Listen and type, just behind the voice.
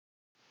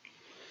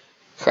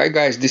Hi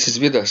guys, this is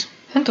Vidas.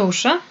 And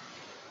Ausra.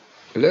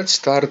 Let's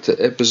start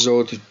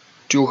episode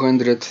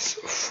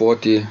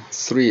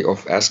 243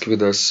 of Ask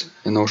Vidas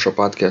and Ausra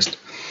podcast.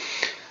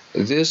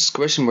 This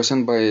question was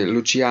sent by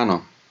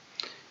Luciano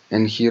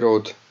and he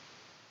wrote,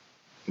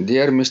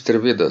 Dear Mr.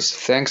 Vidas,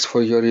 thanks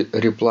for your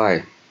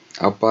reply.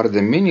 Apart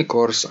the mini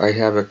course, I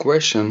have a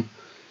question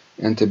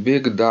and a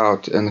big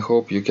doubt and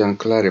hope you can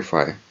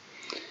clarify.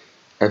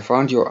 I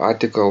found your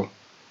article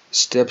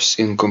Steps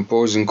in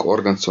Composing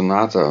Organ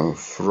Sonata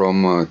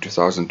from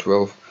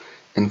 2012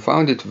 and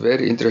found it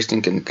very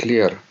interesting and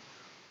clear.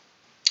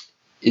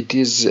 It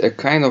is a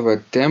kind of a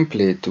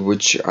template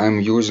which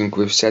I'm using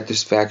with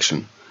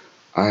satisfaction.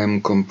 I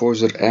am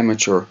composer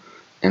amateur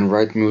and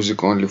write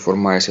music only for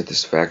my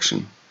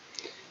satisfaction.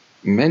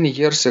 Many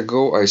years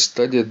ago I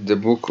studied the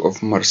book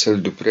of Marcel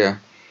Dupré,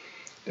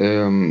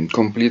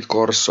 Complete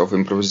Course of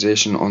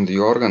Improvisation on the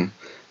Organ,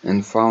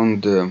 and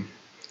found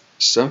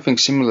something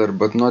similar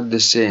but not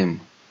the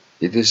same.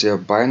 It is a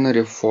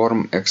binary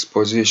form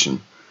exposition.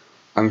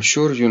 I'm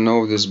sure you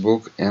know this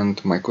book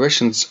and my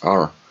questions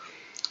are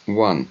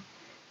 1.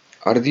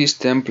 Are these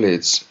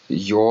templates,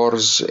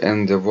 yours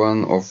and the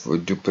one of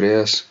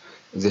Dupré's,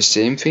 the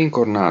same thing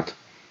or not?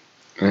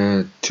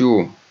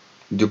 2.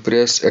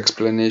 Dupré's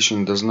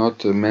explanation does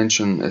not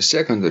mention a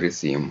secondary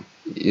theme.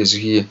 Is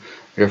he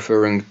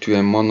referring to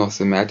a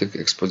monothematic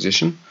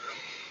exposition?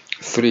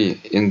 3.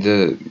 In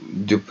the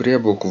Dupré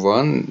book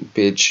 1,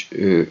 page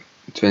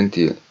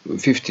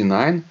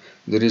 59,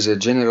 there is a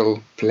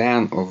general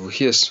plan of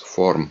his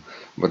form,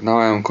 but now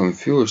I am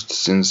confused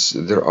since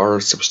there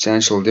are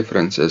substantial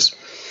differences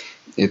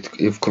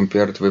if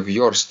compared with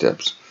your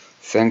steps.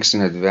 Thanks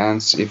in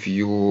advance if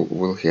you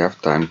will have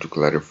time to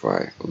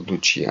clarify,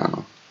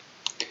 Luciano.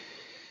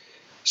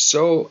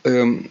 So,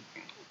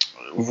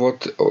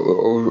 what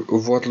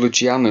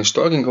Luciano is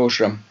talking,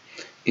 Ausra,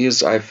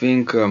 is I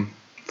think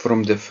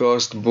from the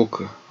first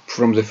book,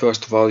 from the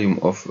first volume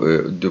of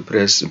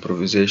Dupré's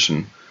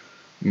improvisation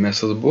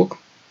method book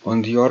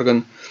on the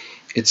organ.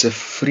 It's a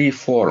free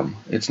form.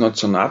 It's not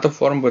sonata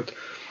form, but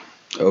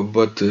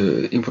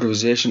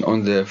improvisation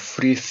on the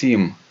free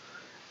theme,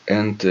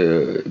 and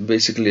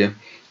basically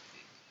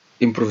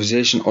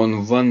improvisation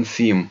on one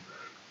theme.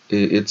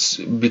 It's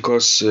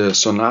because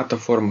sonata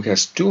form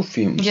has two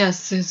themes.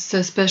 Yes, it's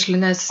especially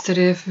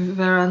necessary if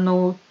there are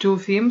no two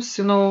themes.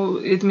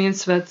 It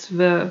means that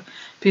the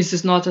piece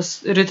is not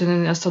written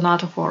in a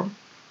sonata form.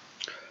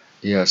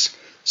 Yes.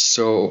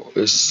 So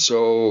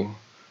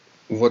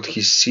what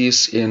he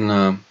sees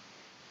in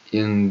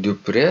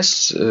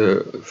Dupré's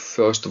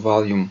first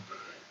volume,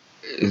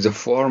 the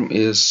form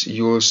is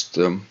used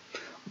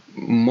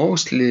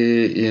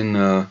mostly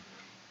in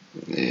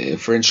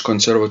French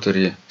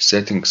conservatory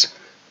settings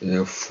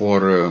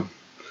for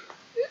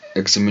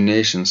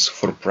examinations,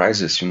 for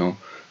prizes,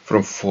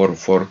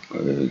 for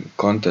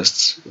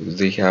contests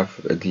they have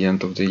at the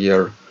end of the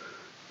year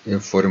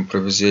for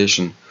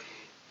improvisation.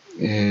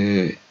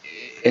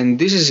 And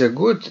this is a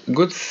good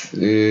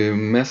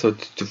method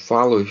to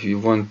follow if you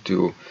want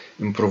to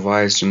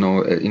improvise,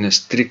 in a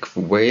strict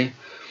way,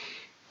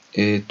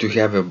 to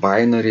have a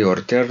binary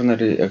or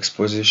ternary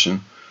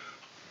exposition.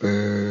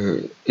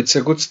 It's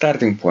a good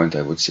starting point,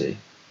 I would say.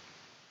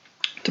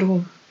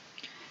 True.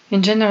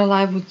 In general,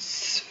 I would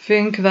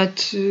think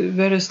that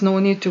there is no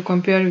need to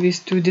compare these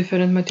two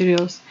different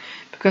materials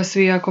because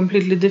we are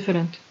completely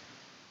different.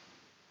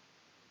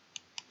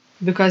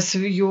 Because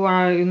you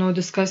are,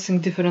 discussing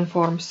different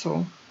forms,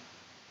 so.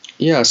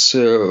 Yes,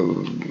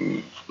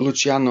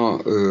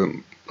 Luciano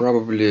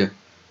probably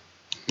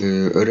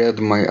read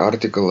my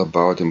article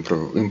about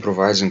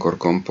improvising or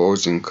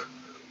composing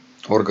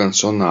organ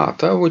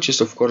sonata, which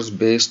is of course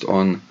based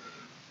on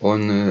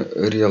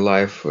real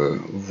life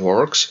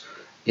works,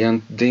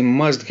 and they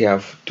must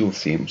have two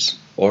themes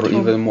or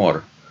even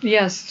more.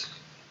 Yes,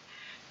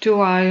 two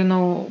are,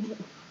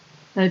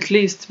 at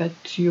least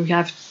that you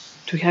have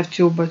to have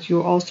two, but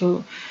you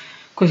also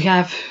could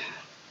have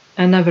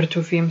another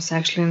two themes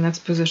actually in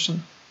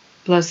exposition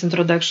plus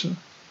introduction.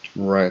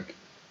 Right.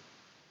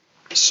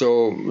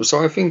 So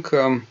I think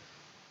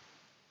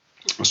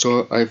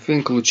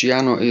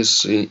Luciano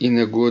is in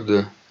a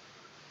good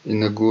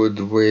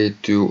way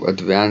to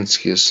advance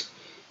his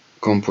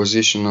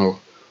compositional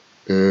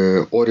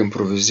or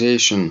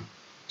improvisation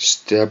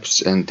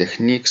steps and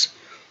techniques.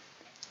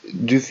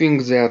 Do you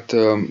think that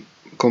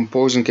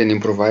composing and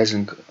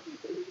improvising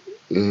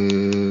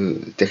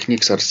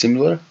techniques are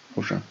similar?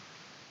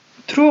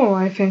 True,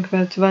 I think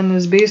that one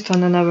is based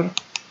on another.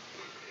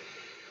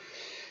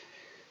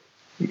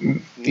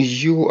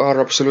 You are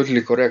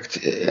absolutely correct,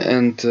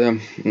 and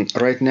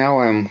right now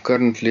I'm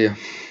currently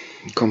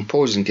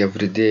composing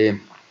every day,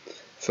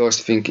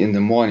 first thing in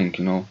the morning,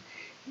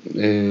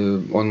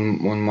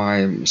 on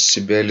my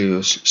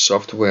Sibelius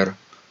software,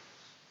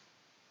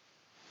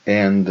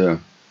 and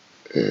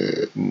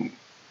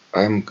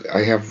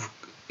I have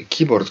a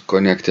keyboard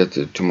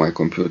connected to my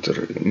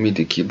computer,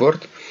 MIDI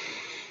keyboard,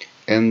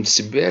 and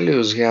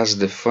Sibelius has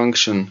the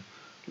function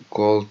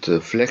called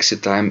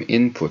FlexiTime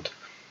input.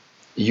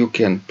 You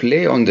can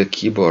play on the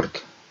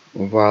keyboard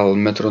while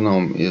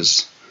metronome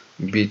is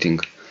beating,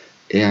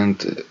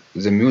 and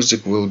the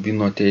music will be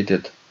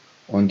notated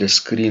on the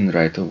screen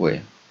right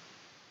away.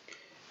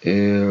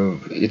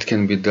 It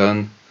can be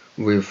done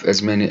with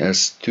as many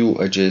as 2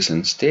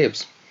 adjacent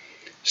steps.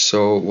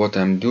 So what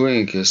I'm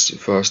doing is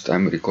first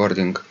I'm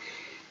recording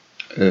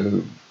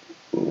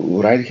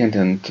right hand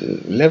and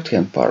left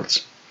hand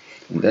parts,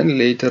 and then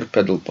later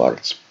pedal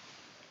parts,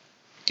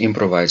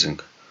 improvising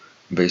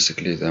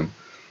basically them.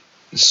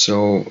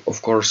 So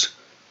of course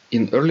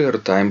in earlier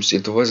times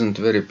it wasn't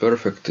very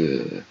perfect,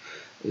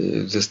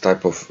 this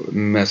type of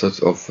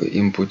method of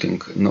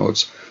inputting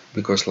notes,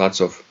 because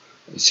lots of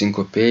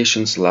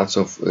syncopations, lots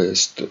of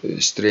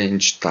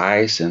strange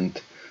ties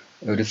and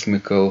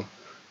rhythmical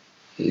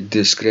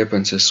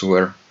discrepancies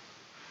were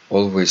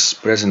always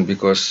present,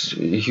 because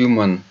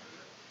human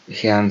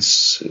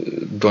hands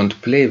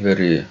don't play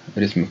very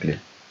rhythmically,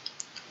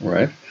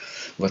 right?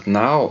 But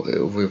now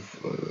with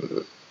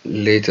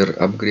later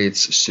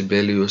upgrades,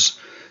 Sibelius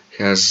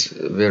has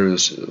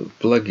various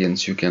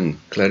plugins. You can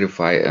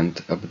clarify and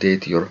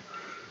update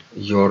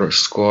your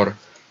score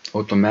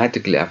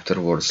automatically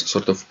afterwards,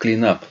 sort of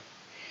clean up.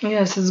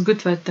 Yes, it's good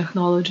that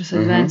technology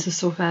advances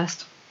so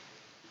fast.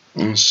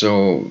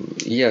 So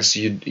yes,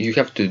 you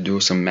have to do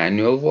some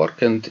manual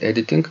work and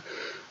editing,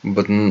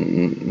 but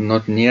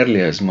not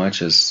nearly as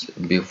much as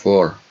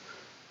before.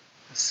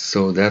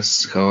 So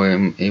that's how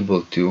I'm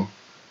able to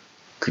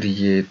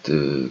create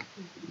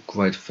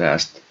quite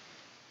fast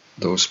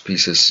those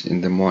pieces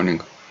in the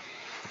morning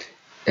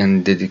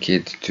and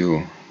dedicate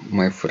to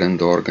my friend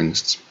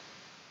organists.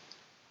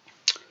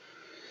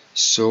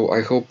 So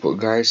I hope,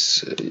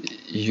 guys,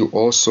 you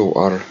also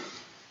are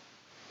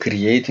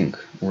creating,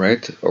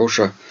 right?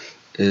 Osha,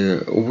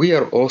 we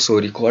are also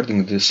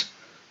recording this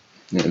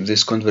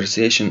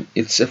conversation.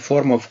 It's a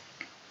form of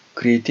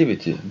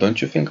creativity,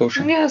 don't you think,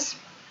 Osha? Yes.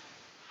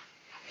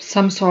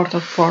 Some sort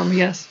of form,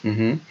 yes.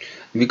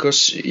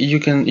 Because you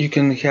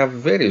can have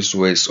various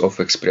ways of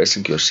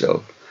expressing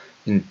yourself,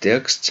 in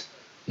text,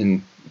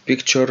 in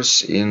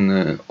pictures,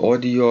 in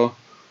audio,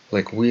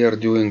 like we are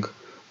doing,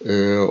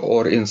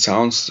 or in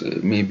sounds.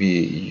 Maybe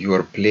you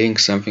are playing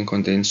something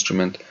on the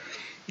instrument,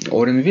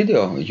 or in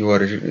video, you are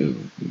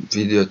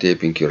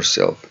videotaping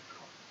yourself,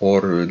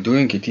 or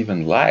doing it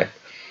even live.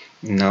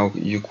 Now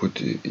you could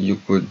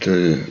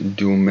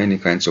do many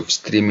kinds of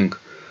streaming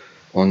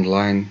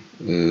online,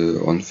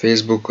 on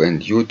Facebook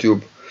and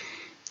YouTube,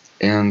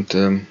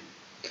 and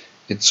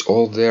it's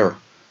all there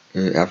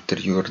after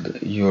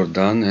you're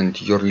done,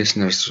 and your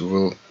listeners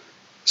will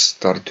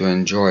start to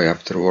enjoy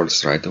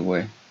afterwards right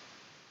away.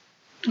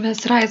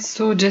 That's right.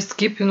 So just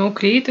keep,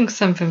 creating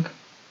something.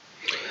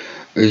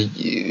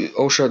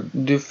 Osha,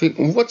 do you think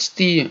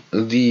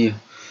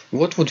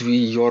what would be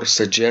your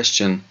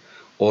suggestion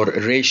or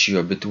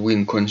ratio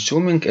between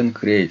consuming and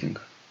creating?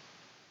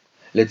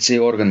 Let's say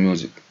organ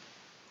music.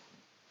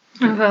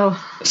 Well,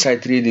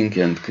 Sight reading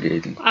and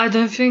creating. I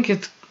don't think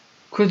it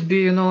could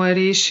be, a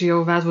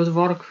ratio that would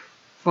work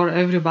for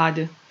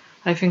everybody.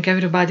 I think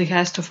everybody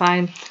has to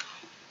find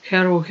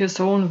her or his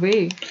own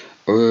way.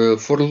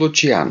 For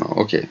Luciano,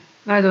 okay.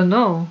 I don't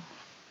know.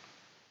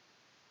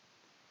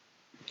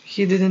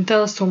 He didn't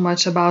tell so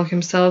much about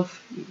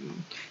himself,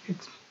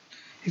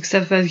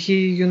 except that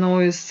he,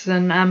 is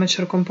an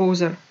amateur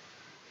composer.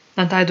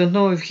 And I don't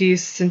know if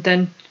he's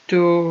intent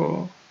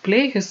to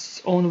play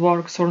his own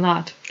works or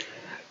not.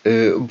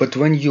 But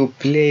when you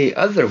play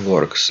other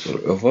works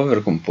of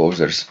other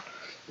composers,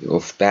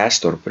 of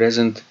past or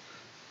present,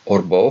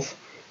 or both,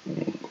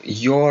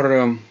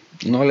 your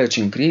knowledge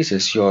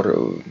increases,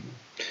 your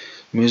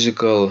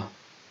musical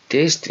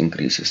taste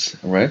increases,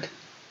 right?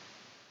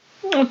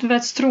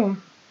 That's true.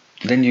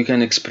 Then you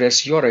can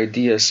express your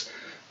ideas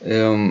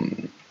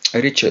in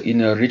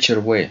a richer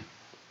way.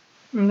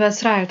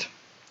 That's right.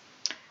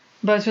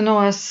 But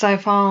as I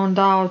found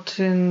out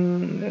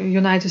in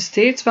United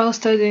States while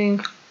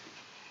studying,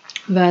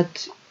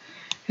 that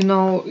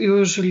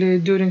usually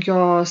during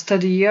your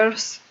study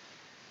years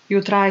you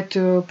try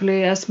to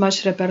play as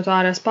much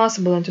repertoire as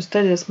possible and to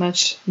study as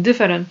much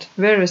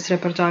various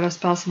repertoire as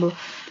possible.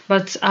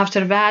 But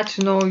after that,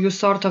 you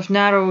sort of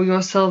narrow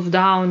yourself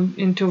down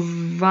into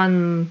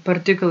one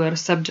particular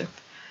subject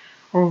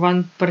or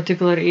one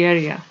particular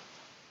area.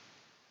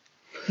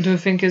 Do you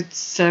think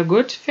it's a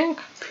good thing?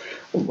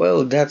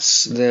 Well,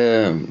 that's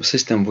the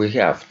system we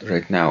have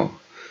right now.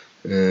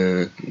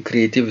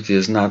 Creativity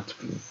is not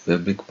a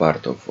big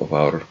part of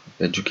our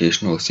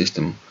educational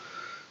system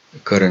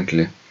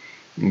currently.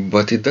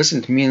 But it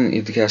doesn't mean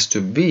it has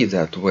to be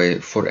that way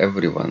for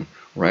everyone,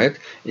 right?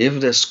 If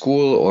the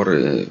school or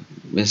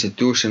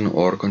institution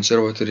or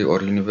conservatory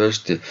or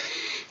university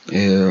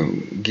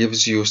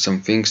gives you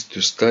some things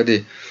to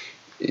study,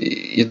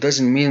 it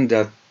doesn't mean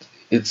that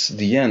it's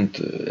the end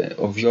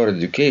of your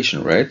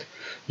education, right?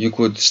 You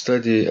could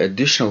study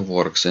additional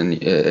works,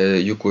 and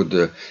you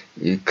could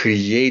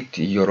create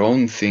your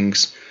own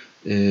things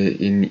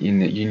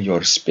in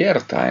your spare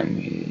time,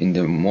 in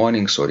the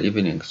mornings or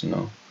evenings,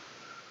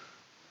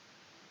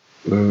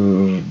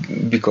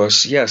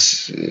 because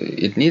yes,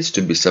 it needs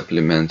to be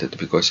supplemented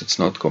because it's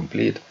not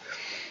complete.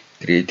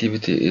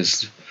 Creativity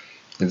is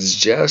it's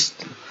just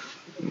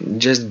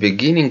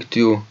beginning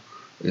to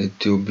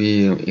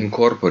be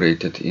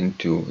incorporated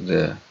into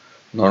the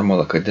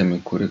normal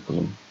academic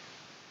curriculum.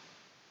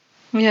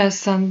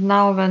 Yes, and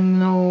now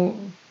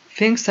when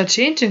things are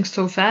changing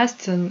so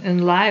fast in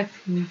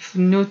life, with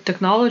new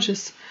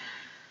technologies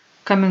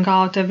coming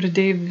out every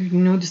day, with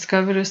new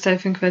discoveries, I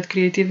think that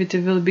creativity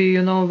will be,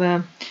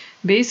 the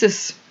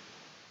basis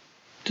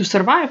to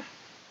survive.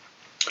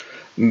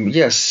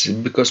 Yes,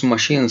 because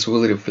machines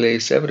will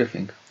replace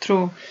everything.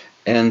 True.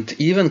 And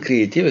even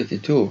creativity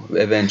too,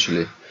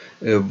 eventually,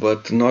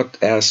 but not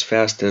as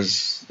fast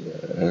as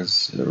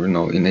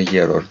in a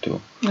year or two.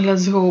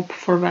 Let's hope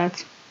for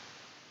that.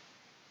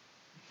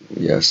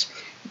 Yes,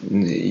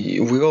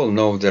 we all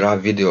know there are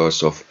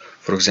videos of,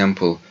 for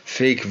example,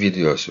 fake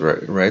videos,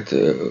 right,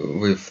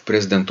 with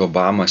President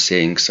Obama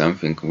saying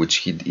something which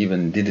he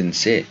even didn't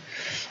say,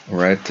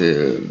 right?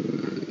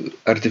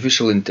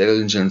 Artificial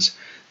intelligence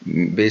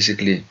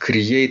basically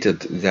created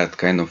that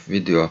kind of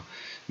video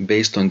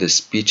based on the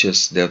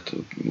speeches that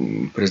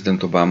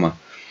President Obama,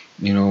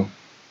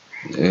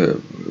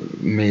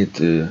 made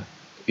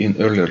in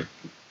earlier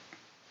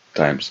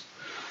times.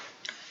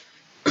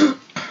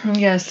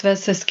 Yes,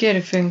 that's a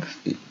scary thing.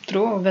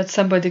 True, that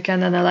somebody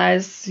can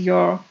analyze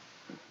your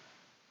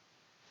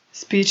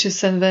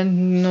speeches and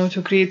then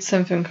to create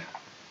something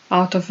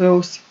out of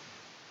those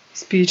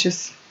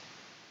speeches.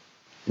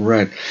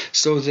 Right.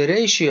 So the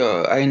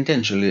ratio, I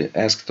intentionally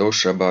asked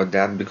Osha about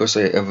that because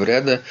I have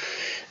read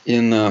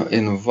in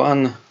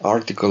one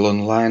article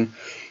online,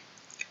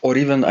 or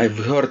even I've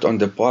heard on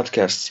the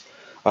podcasts.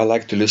 I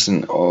like to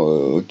listen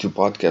to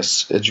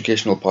podcasts,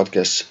 educational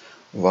podcasts,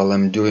 while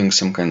I'm doing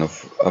some kind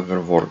of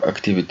other work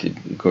activity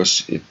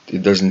because it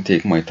doesn't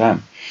take my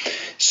time.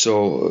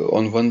 So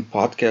on one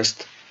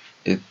podcast,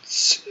 the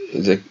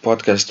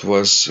podcast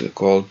was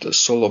called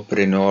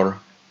Solopreneur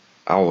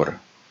Hour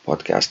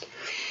podcast,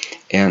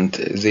 and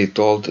they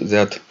told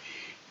that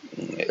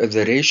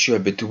the ratio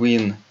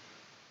between,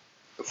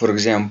 for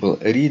example,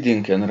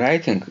 reading and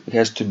writing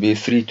has to be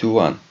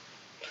 3-1.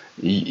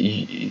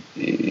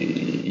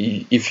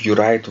 If you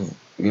write,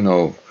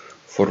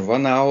 for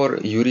 1 hour,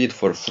 you read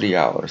for 3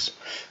 hours.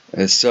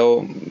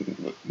 So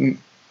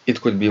it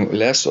could be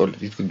less or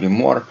it could be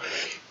more.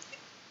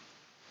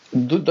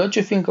 Don't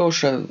you think,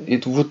 Osha,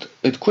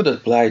 it could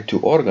apply to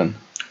organ?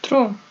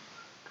 True.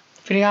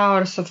 3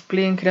 hours of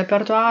playing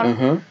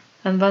repertoire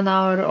and 1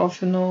 hour of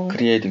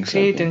creating,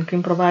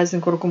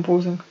 improvising or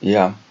composing.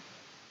 Yeah.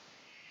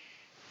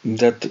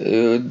 That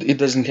it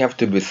doesn't have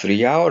to be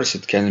 3 hours.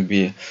 It can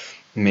be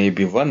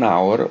maybe 1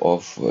 hour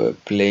of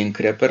playing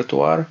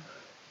repertoire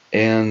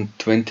and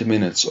 20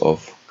 minutes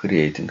of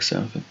creating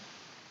something.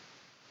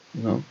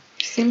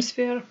 Seems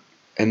fair.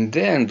 And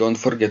then don't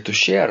forget to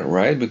share,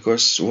 right?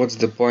 Because what's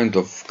the point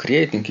of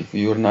creating if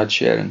you're not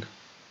sharing?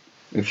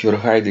 If you're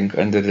hiding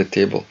under the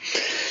table.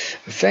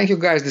 Thank you,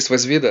 guys. This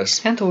was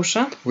Vidas. And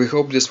Osha. We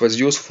hope this was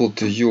useful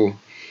to you.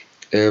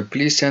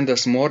 Please send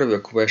us more of your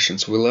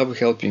questions. We love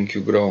helping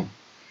you grow.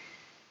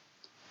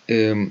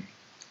 And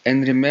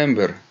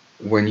remember,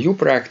 when you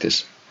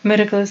practice,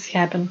 miracles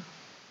happen.